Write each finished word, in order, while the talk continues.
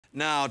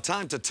Now,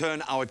 time to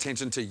turn our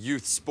attention to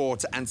youth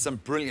sports and some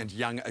brilliant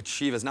young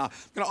achievers. Now, I'm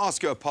going to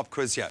ask you a pop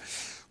quiz here.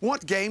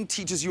 What game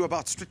teaches you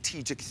about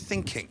strategic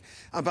thinking,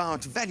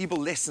 about valuable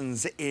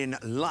lessons in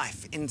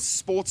life, in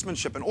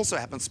sportsmanship, and also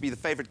happens to be the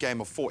favorite game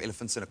of 4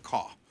 elephants in a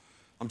car?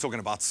 I'm talking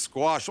about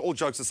squash. All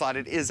jokes aside,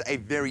 it is a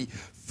very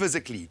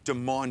physically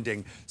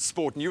demanding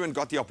sport. And Ewan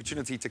got the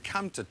opportunity to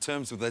come to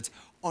terms with it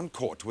on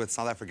court with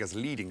South Africa's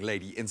leading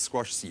lady in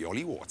squash,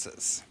 Siyoli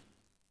Waters.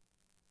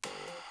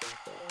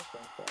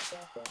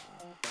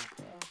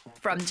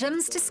 From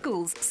gyms to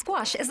schools,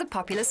 squash is a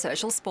popular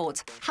social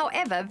sport.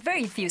 However,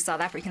 very few South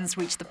Africans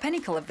reach the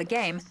pinnacle of the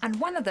game, and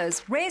one of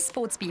those rare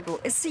sports people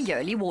is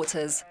Siyoli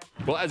Waters.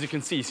 Well, as you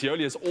can see,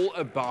 Siyoli is all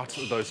about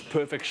those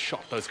perfect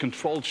shots, those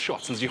controlled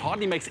shots, and she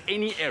hardly makes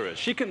any errors.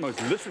 She can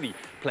most literally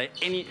play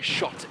any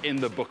shot in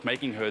the book,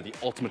 making her the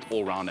ultimate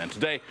all-rounder. And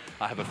today,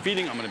 I have a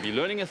feeling I'm going to be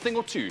learning a thing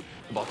or two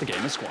about the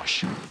game of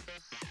squash.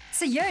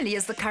 Siyoli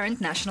is the current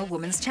national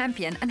women's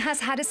champion and has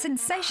had a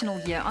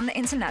sensational year on the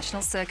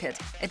international circuit,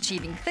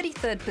 achieving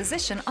 33rd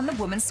position on the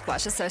Women's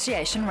Squash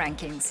Association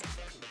rankings.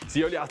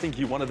 Siyoli, I think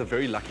you're one of the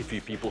very lucky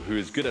few people who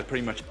is good at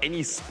pretty much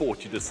any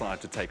sport you decide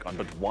to take on.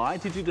 But why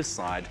did you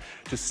decide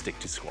to stick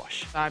to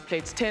squash? I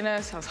played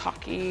tennis, I was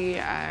hockey,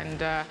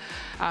 and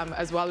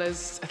as well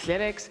as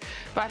athletics.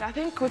 But I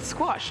think with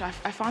squash, I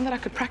found that I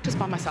could practice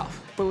by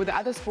myself. But with the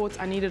other sports,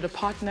 I needed a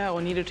partner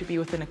or needed to be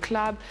within a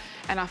club.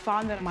 And I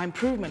found that my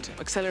improvement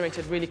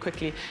accelerated really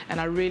quickly. And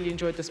I really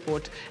enjoyed the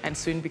sport and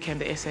soon became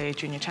the SA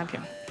junior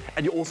champion.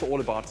 And you're also all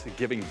about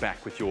giving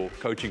back with your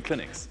coaching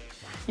clinics.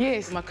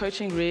 Yes, my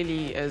coaching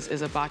really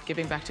is about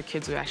giving back to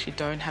kids who actually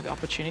don't have the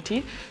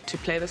opportunity to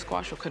play the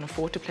squash or can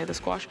afford to play the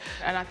squash.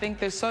 And I think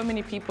there's so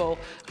many people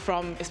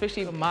from,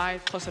 especially my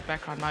closer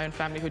background, my own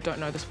family, who don't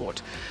know the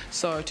sport.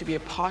 So to be a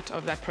part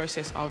of that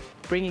process of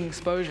bringing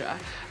exposure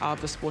of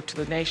the sport to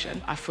the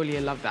nation, I fully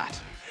love that.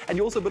 And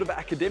you're also a bit of an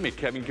academic,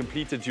 having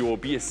completed your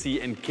BSc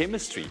in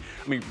chemistry.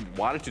 I mean,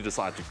 why did you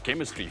decide to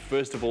chemistry,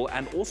 first of all?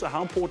 And also,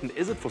 how important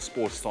is it for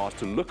sports stars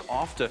to look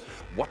after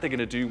what they're going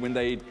to do when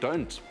they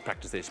don't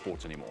practice their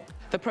sports anymore?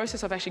 The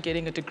process of actually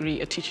getting a degree,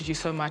 it teaches you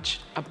so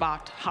much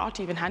about how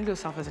to even handle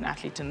yourself as an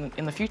athlete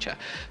in the future.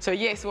 So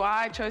yes,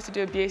 why I chose to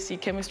do a BSc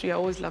chemistry, I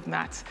always loved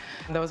maths.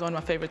 And that was one of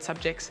my favorite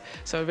subjects.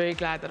 So I'm very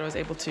glad that I was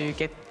able to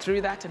get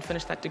through that and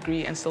finish that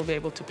degree and still be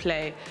able to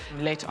play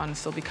later on and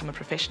still become a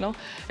professional.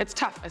 It's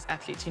tough as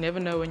athletes. You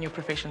never know when your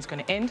profession is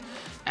going to end,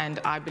 and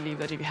I believe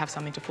that if you have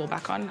something to fall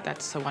back on,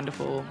 that's a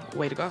wonderful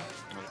way to go.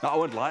 Now, I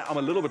won't lie, I'm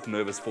a little bit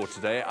nervous for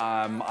today.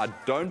 I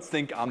don't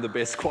think I'm the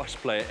best squash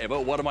player ever.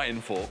 What am I in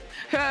for?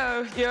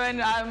 Oh,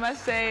 Ewan, I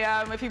must say,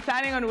 if you're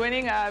planning on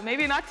winning,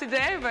 maybe not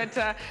today, but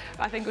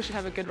I think we should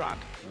have a good round.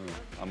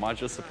 I might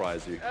just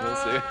surprise you. We'll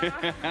see.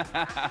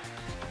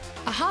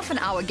 A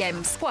half-an-hour game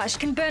of squash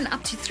can burn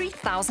up to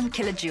 3,000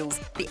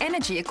 kilojoules, the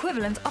energy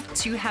equivalent of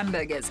 2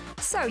 hamburgers.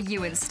 So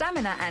Ewan's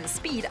stamina and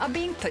speed are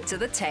being put to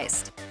the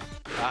test.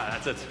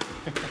 That's it.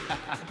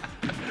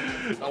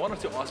 I wanted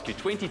to ask you,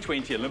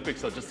 2020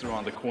 Olympics are just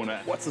around the corner.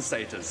 What's the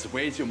status?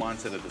 Where's your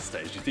mindset at this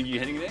stage? Do you think you're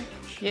heading there?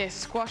 Yes,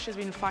 squash has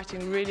been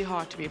fighting really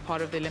hard to be a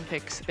part of the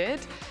Olympics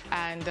bid.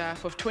 And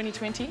for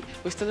 2020,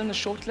 we're still in the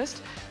shortlist,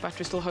 but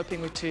we're still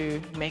hoping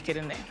to make it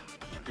in there.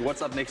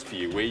 What's up next for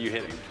you? Where are you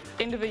heading?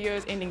 End of the year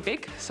is ending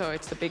big, so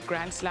it's the big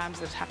Grand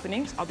Slams that's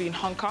happening. I'll be in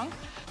Hong Kong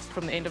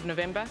from the end of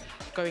November,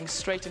 going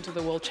straight into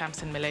the World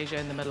Champs in Malaysia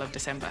in the middle of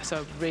December.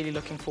 So really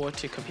looking forward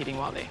to competing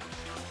while there.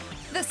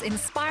 This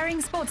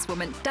inspiring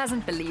sportswoman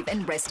doesn't believe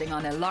in resting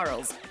on her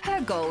laurels.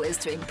 Her goal is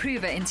to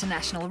improve her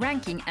international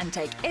ranking and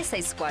take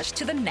SA squash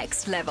to the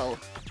next level.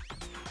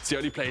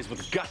 Siyoli plays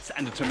with guts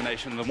and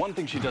determination, and the one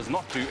thing she does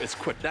not do is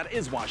quit. That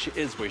is why she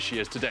is where she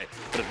is today.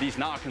 But at least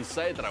now I can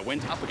say that I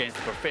went up against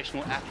a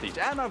professional athlete,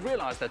 and I've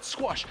realized that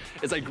squash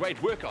is a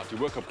great workout. You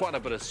work up quite a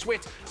bit of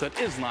sweat, so it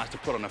is nice to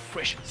put on a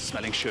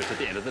fresh-smelling shirt at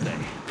the end of the day.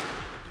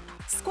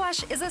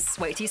 Squash is a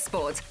sweaty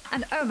sport,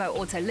 and OMO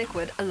Auto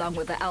Liquid, along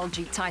with the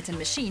LG Titan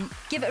machine,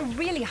 give a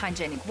really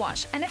hygienic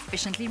wash and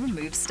efficiently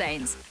remove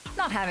stains.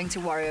 Not having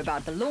to worry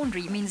about the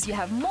laundry means you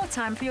have more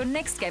time for your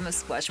next game of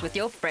squash with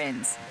your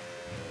friends.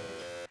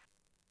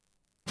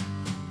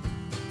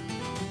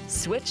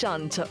 Switch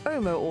on to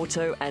OMO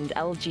Auto and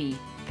LG,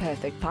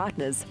 perfect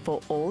partners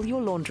for all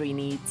your laundry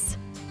needs.